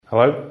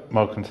Hello,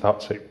 welcome to the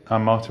Hot Seat.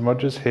 I'm Martin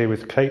Rogers, here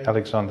with Kate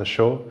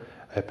Alexander-Shaw,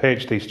 a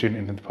PhD student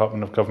in the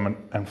Department of Government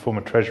and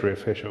former Treasury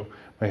official.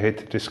 We're here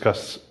to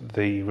discuss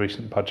the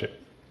recent budget.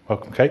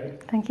 Welcome,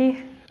 Kate. Thank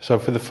you. So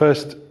for the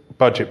first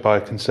budget by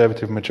a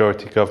Conservative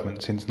majority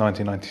government since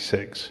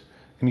 1996,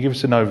 can you give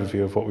us an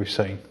overview of what we've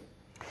seen?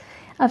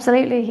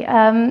 Absolutely.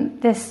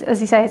 This,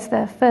 as you say, it's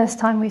the first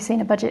time we've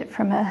seen a budget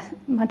from a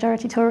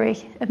majority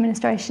Tory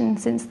administration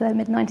since the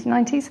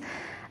mid-1990s.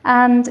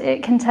 And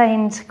it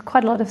contained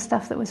quite a lot of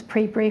stuff that was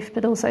pre-briefed,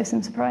 but also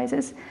some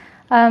surprises.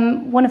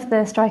 One of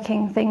the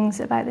striking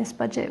things about this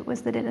budget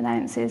was that it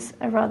announces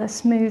a rather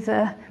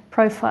smoother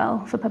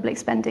profile for public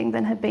spending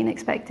than had been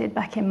expected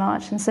back in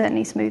March, and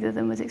certainly smoother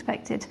than was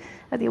expected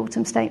at the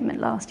autumn statement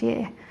last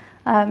year.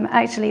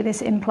 Actually,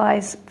 this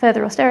implies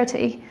further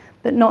austerity,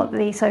 but not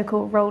the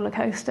so-called roller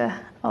coaster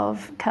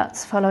of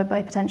cuts followed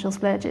by potential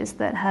splurges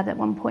that had at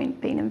one point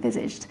been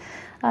envisaged.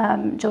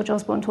 George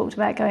Osborne talked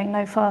about going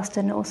no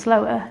faster nor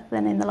slower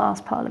than in the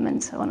last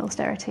Parliament on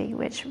austerity,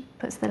 which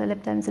puts the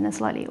Lib Dems in a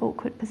slightly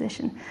awkward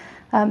position.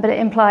 But it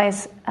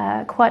implies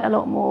quite a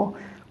lot more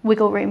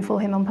wiggle room for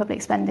him on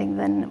public spending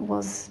than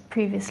was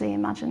previously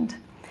imagined.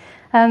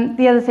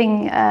 The other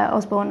thing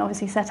Osborne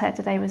obviously set out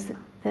today was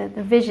the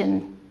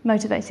vision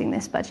motivating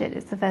this budget.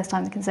 It's the first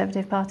time the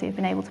Conservative Party have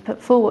been able to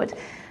put forward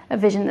a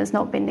vision that's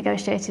not been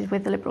negotiated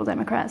with the Liberal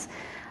Democrats.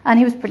 And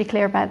he was pretty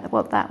clear about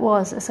what that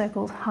was, a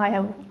so-called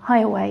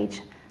higher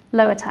wage,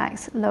 lower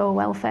tax, lower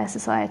welfare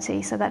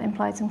society. So that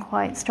implied some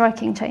quite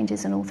striking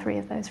changes on all three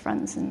of those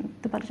fronts, and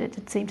the budget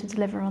did seem to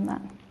deliver on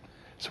that.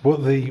 So what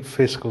are the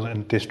fiscal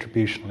and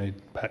distributional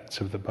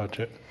impacts of the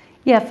budget?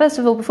 Yeah, first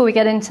of all, before we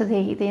get into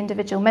the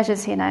individual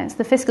measures he announced,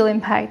 the fiscal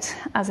impact,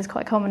 as is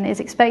quite common, is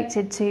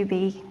expected to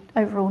be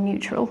overall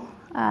neutral.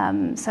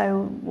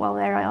 So while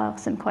there are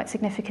some quite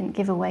significant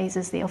giveaways,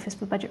 as the Office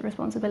for Budget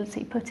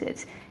Responsibility put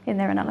it in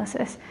their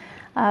analysis,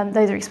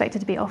 those are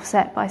expected to be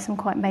offset by some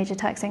quite major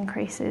tax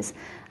increases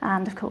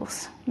and, of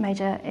course,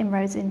 major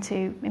inroads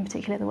into, in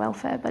particular, the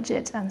welfare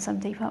budget and some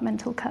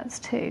departmental cuts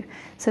too.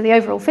 So the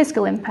overall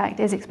fiscal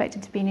impact is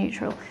expected to be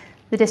neutral.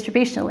 The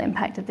distributional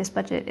impact of this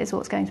budget is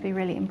what's going to be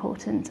really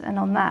important, and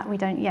on that we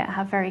don't yet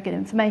have very good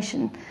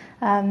information.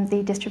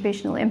 The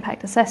distributional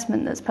impact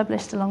assessment that's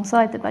published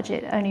alongside the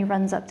budget only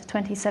runs up to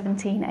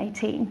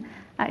 2017-18.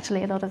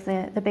 Actually, a lot of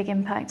the big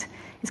impact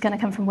is going to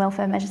come from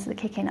welfare measures that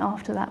kick in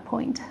after that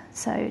point.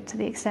 So to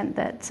the extent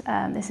that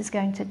this is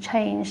going to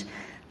change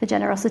the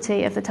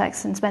generosity of the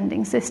tax and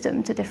spending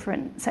system to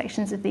different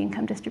sections of the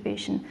income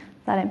distribution,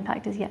 that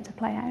impact is yet to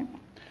play out.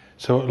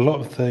 So a lot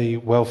of the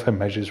welfare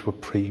measures were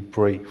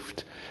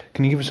pre-briefed.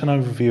 Can you give us an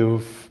overview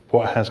of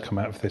what has come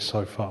out of this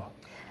so far?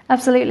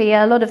 Absolutely,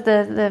 yeah. A lot of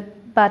the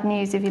bad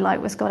news, if you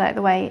like, was got out of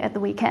the way at the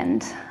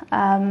weekend.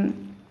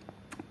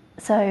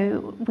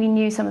 So we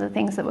knew some of the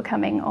things that were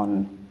coming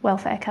on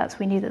welfare cuts.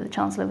 We knew that the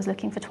Chancellor was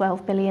looking for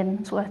 12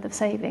 billion worth of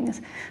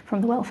savings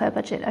from the welfare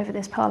budget over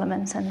this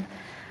Parliament.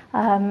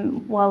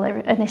 And while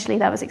initially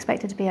that was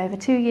expected to be over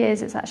 2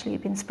 years, it's actually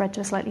been spread to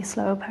a slightly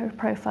slower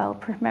profile,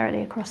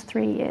 primarily across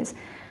 3 years.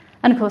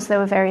 And of course, there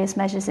were various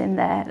measures in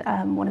there.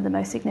 One of the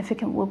most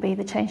significant will be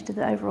the change to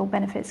the overall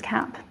benefits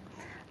cap.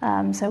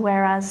 So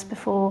whereas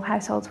before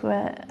households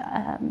were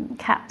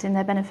capped in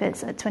their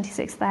benefits at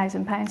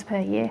 £26,000 per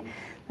year,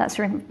 that's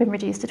been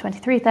reduced to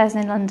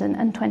 £23,000 in London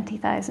and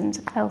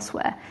 £20,000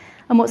 elsewhere.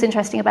 And what's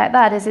interesting about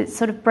that is it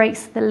sort of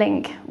breaks the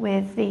link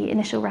with the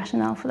initial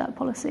rationale for that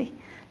policy.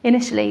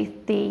 Initially,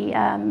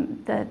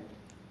 the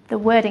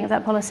wording of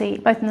that policy,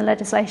 both in the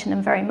legislation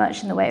and very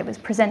much in the way it was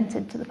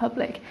presented to the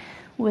public,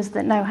 was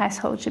that no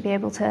household should be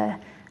able to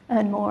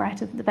earn more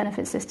out of the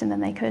benefit system than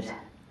they could,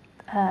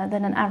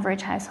 than an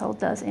average household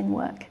does in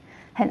work,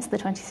 hence the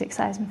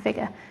 26,000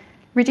 figure.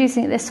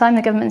 Reducing at this time,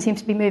 the government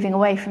seems to be moving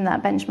away from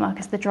that benchmark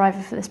as the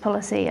driver for this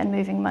policy and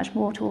moving much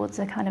more towards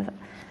a kind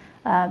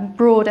of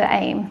broader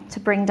aim to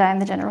bring down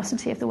the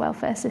generosity of the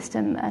welfare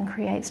system and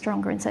create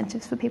stronger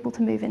incentives for people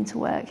to move into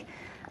work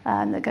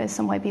that goes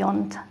some way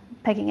beyond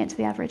pegging it to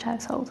the average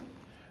household.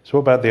 So what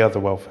about the other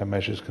welfare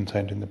measures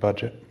contained in the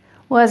budget?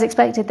 Well, as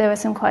expected, there were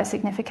some quite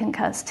significant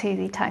cuts to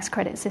the tax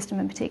credit system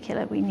in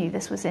particular. We knew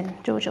this was in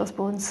George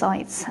Osborne's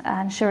sights,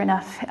 and sure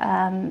enough,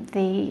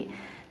 the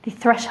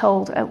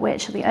threshold at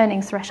which, the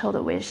earnings threshold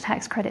at which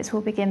tax credits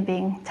will begin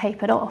being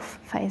tapered off,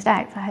 phased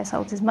out for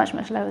households, is much,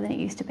 much lower than it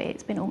used to be.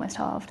 It's been almost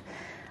halved.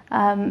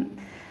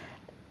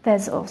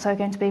 There's also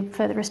going to be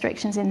further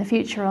restrictions in the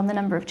future on the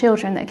number of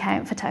children that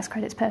count for tax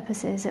credits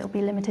purposes. It will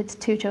be limited to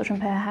 2 children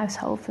per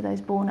household for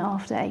those born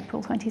after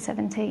April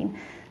 2017.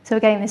 So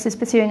again, this is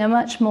pursuing a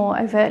much more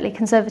overtly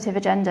conservative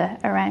agenda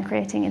around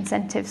creating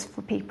incentives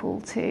for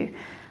people to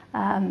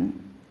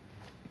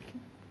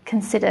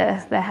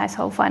consider their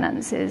household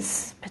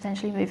finances,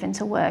 potentially move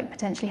into work,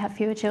 potentially have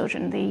fewer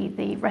children.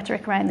 The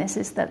rhetoric around this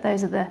is that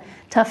those are the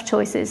tough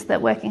choices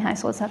that working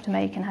households have to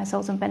make, and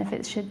households on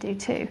benefits should do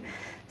too.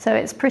 So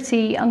it's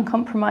pretty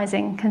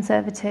uncompromising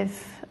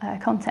conservative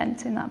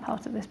content in that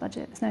part of this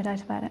budget, there's no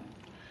doubt about it.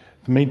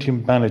 The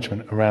medium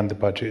management around the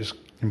budget has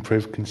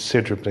improved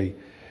considerably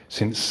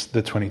since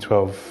the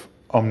 2012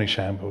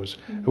 omni-shambles.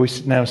 Are we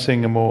now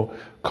seeing a more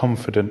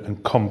confident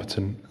and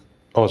competent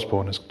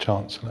Osborne as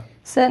Chancellor?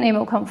 Certainly a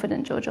more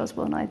confident George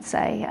Osborne, I'd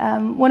say.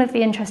 One of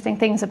the interesting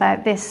things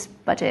about this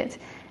budget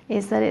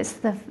is that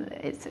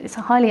it's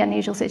a highly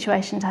unusual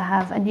situation to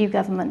have a new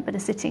government but a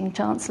sitting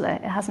Chancellor.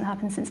 It hasn't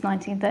happened since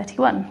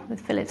 1931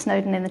 with Philip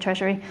Snowden in the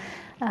Treasury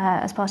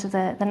as part of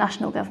the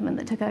national government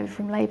that took over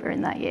from Labour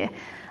in that year.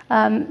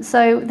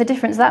 So the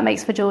difference that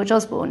makes for George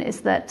Osborne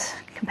is that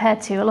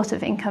compared to a lot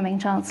of incoming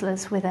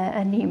chancellors with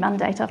a new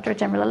mandate after a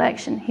general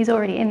election, he's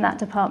already in that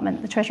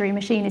department. The Treasury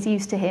machine is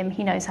used to him.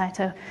 He knows how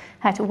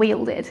to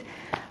wield it,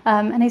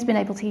 and he's been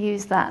able to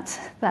use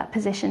that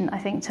position, I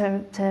think,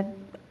 to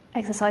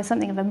exercise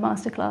something of a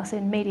masterclass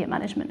in media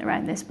management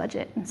around this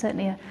budget, and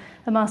certainly a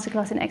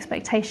masterclass in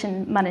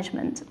expectation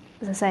management.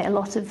 As I say, a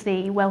lot of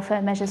the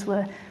welfare measures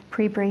were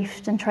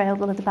pre-briefed and trailed.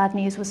 A lot of the bad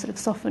news was sort of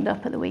softened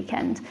up at the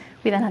weekend.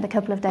 We then had a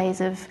couple of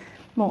days of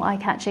more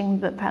eye-catching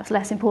but perhaps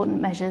less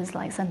important measures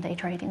like Sunday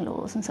trading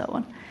laws and so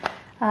on.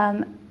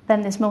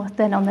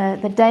 Then on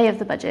the day of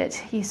the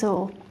budget, you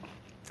saw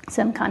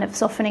some kind of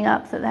softening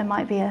up, that there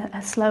might be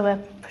a slower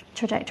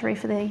trajectory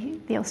for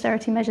the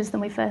austerity measures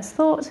than we first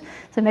thought.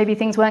 So maybe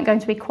things weren't going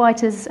to be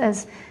quite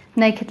as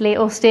nakedly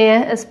austere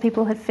as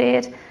people had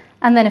feared.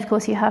 And then, of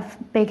course, you have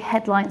big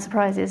headline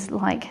surprises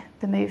like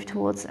the move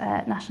towards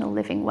a national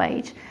living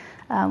wage,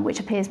 which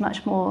appears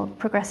much more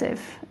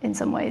progressive in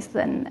some ways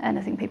than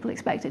anything people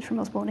expected from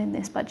Osborne in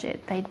this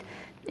budget. They,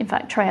 in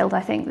fact, trailed,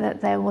 I think,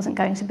 that there wasn't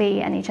going to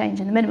be any change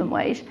in the minimum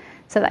wage,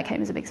 so that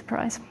came as a big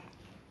surprise.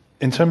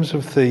 In terms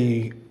of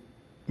the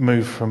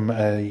move from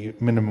a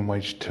minimum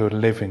wage to a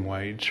living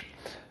wage,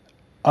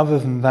 other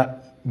than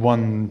that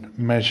one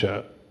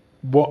measure,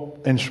 what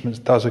instruments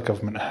does a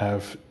government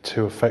have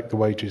to affect the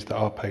wages that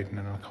are paid in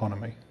an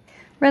economy?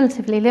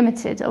 Relatively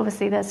limited.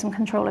 Obviously, there's some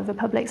control over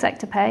public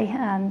sector pay,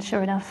 and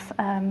sure enough,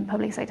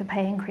 public sector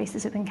pay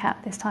increases have been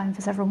capped this time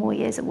for several more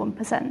years at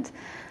 1%.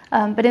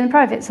 But in the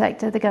private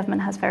sector, the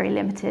government has very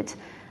limited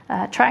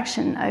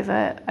traction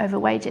over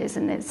wages,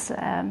 and it's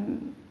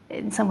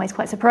in some ways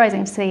quite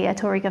surprising to see a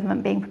Tory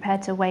government being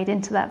prepared to wade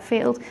into that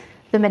field.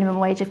 The minimum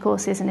wage, of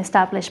course, is an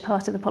established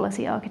part of the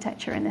policy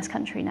architecture in this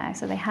country now,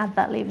 so they had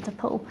that lever to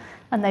pull,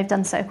 and they've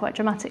done so quite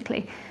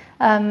dramatically.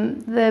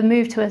 The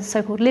move to a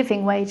so-called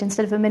living wage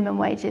instead of a minimum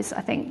wage is,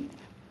 I think,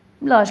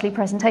 largely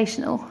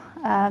presentational.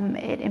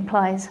 It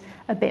implies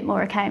a bit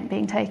more account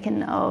being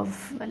taken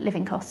of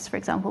living costs, for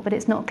example, but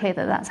it's not clear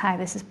that that's how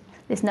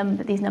these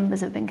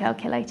numbers have been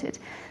calculated.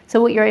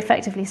 So what you're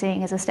effectively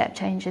seeing is a step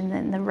change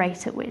in the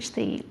rate at which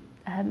the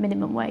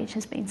minimum wage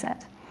has been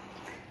set.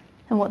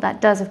 And what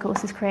that does, of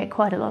course, is create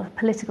quite a lot of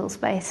political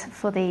space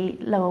for the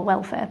lower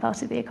welfare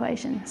part of the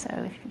equation. So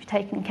if you've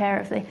taken care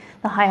of the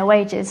higher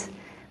wages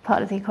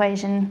part of the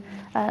equation,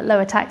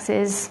 lower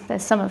taxes,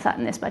 there's some of that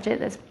in this budget.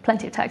 There's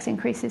plenty of tax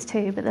increases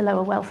too, but the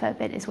lower welfare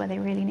bit is where they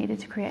really needed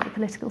to create the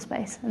political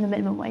space. And the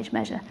minimum wage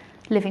measure,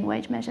 living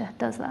wage measure,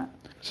 does that.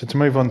 So to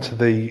move on to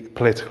the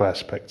political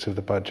aspects of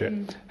the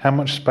budget, how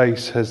much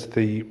space has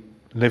the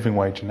living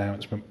wage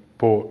announcement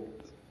bought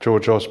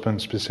George Osborne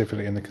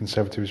specifically and the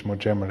Conservatives more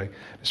generally,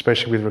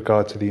 especially with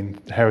regard to the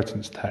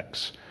inheritance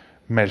tax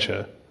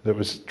measure that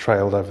was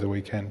trailed over the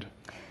weekend?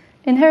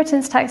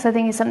 Inheritance tax, I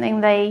think, is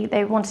something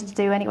they wanted to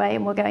do anyway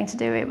and were going to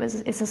do.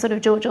 It's a sort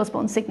of George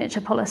Osborne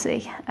signature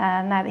policy.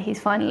 Now that he's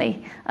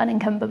finally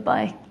unencumbered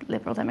by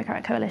Liberal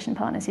Democrat coalition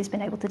partners, he's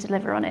been able to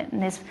deliver on it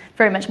and is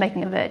very much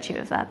making a virtue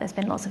of that. There's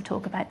been lots of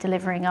talk about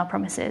delivering our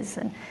promises,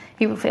 and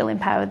he will feel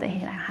empowered that he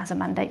now has a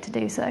mandate to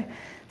do so.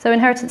 So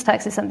inheritance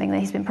tax is something that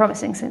he's been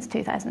promising since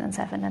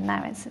 2007, and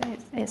now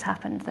it's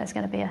happened. There's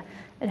going to be an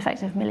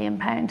effective £1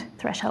 million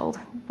threshold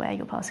where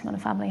you're passing on a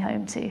family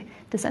home to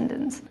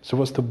descendants. So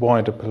what's the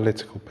wider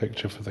political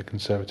picture for the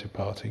Conservative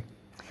Party?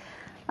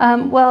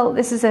 Well,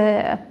 this is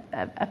a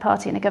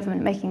party and a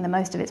government making the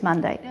most of its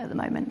mandate at the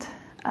moment.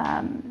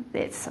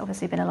 It's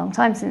obviously been a long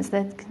time since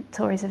the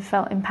Tories have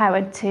felt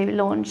empowered to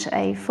launch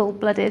a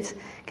full-blooded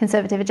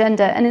Conservative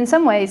agenda, and in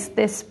some ways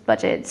this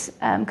budget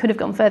could have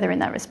gone further in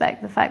that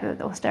respect. The fact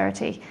that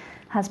austerity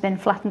has been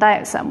flattened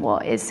out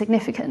somewhat is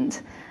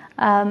significant,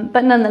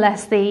 but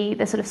nonetheless the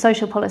sort of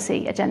social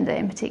policy agenda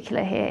in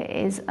particular here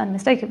is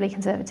unmistakably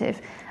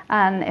Conservative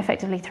and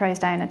effectively throws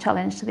down a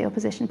challenge to the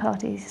opposition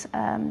parties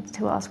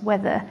to ask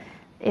whether,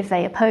 if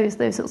they oppose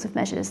those sorts of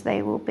measures,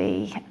 they will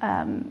be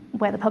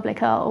where the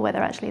public are, or whether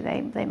actually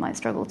they might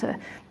struggle to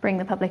bring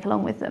the public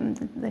along with them.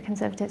 The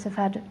Conservatives have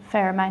had a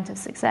fair amount of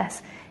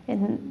success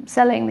in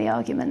selling the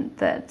argument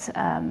that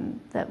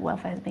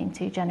welfare has been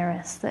too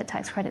generous, that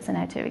tax credits are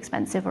now too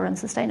expensive or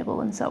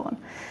unsustainable, and so on.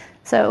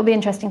 So it will be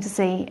interesting to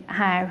see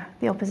how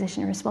the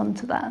opposition respond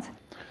to that.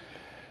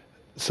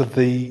 So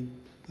the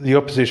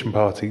opposition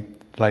party,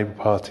 Labour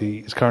Party,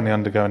 is currently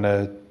undergoing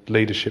a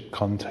leadership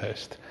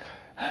contest.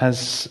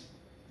 Is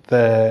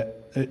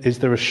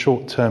there a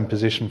short-term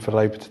position for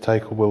Labour to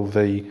take, or will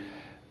the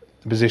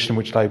position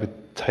which Labour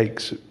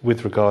takes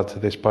with regard to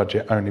this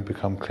budget only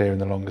become clear in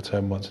the longer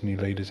term once a new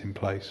leader's in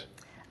place?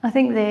 I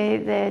think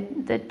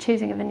the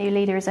choosing of a new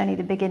leader is only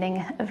the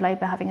beginning of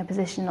Labour having a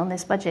position on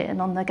this budget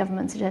and on the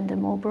government's agenda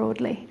more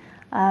broadly.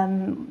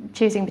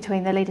 Choosing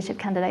between the leadership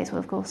candidates will,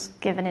 of course,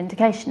 give an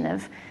indication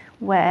of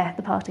where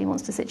the party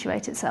wants to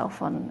situate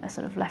itself on a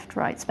sort of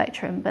left-right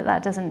spectrum, but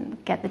that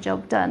doesn't get the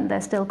job done.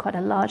 There's still quite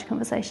a large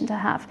conversation to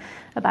have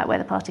about where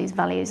the party's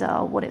values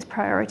are, what its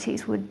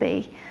priorities would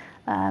be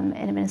in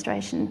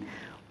administration,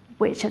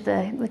 which of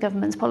the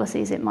government's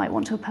policies it might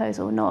want to oppose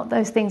or not.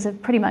 Those things are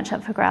pretty much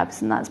up for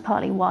grabs, and that's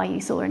partly why you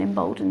saw an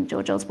emboldened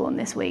George Osborne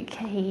this week.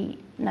 He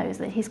knows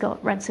that he's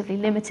got relatively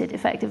limited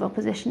effective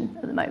opposition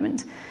at the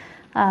moment,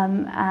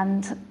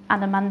 and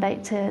a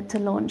mandate to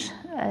launch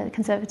a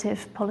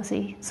Conservative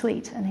policy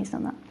suite, and he's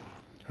done that.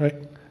 Great.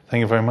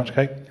 Thank you very much,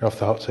 Kate. You're off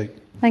the hot seat.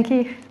 Thank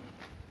you.